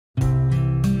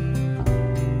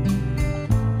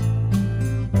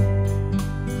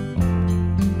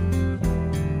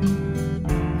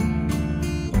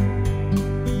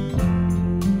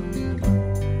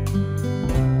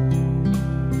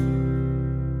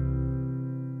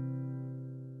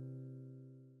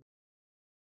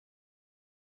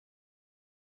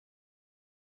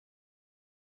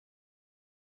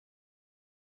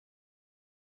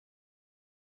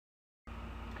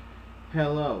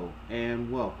Hello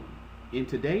and welcome. In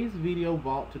today's video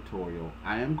vault tutorial,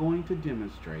 I am going to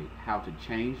demonstrate how to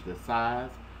change the size,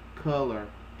 color,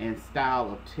 and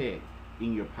style of text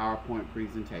in your PowerPoint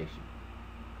presentation.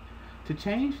 To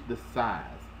change the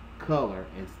size, color,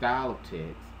 and style of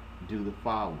text, do the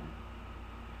following.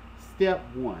 Step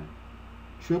 1.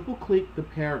 Triple click the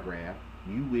paragraph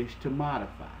you wish to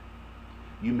modify.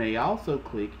 You may also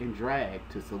click and drag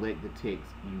to select the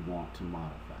text you want to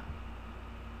modify.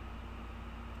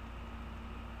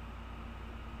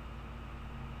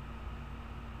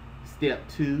 Step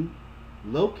 2.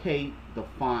 Locate the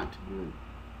font group.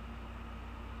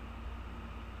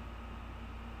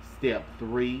 Step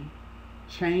 3.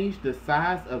 Change the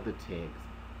size of the text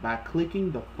by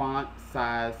clicking the font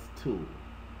size tool.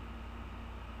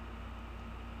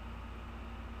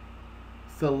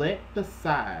 Select the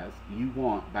size you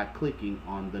want by clicking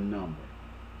on the number.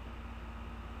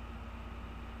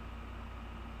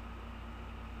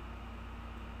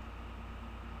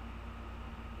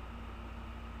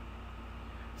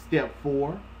 Step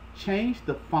 4. Change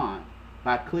the font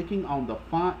by clicking on the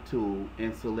font tool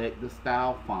and select the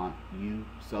style font you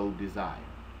so desire.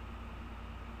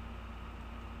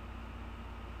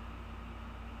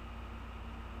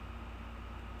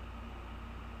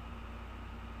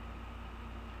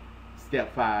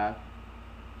 Step 5.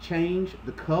 Change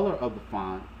the color of the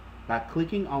font by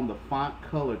clicking on the font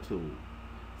color tool.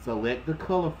 Select the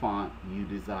color font you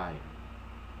desire.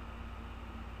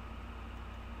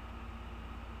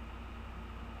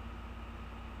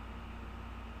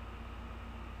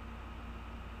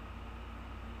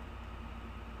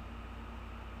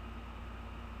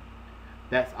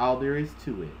 That's all there is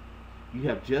to it. You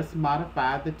have just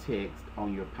modified the text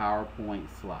on your PowerPoint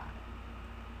slide.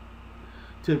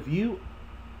 To view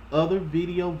other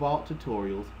video vault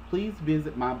tutorials, please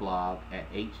visit my blog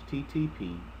at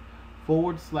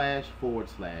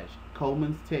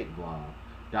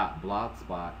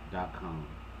http://colemanstechblog.blogspot.com.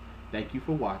 Thank you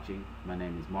for watching. My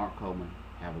name is Mark Coleman.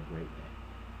 Have a great day.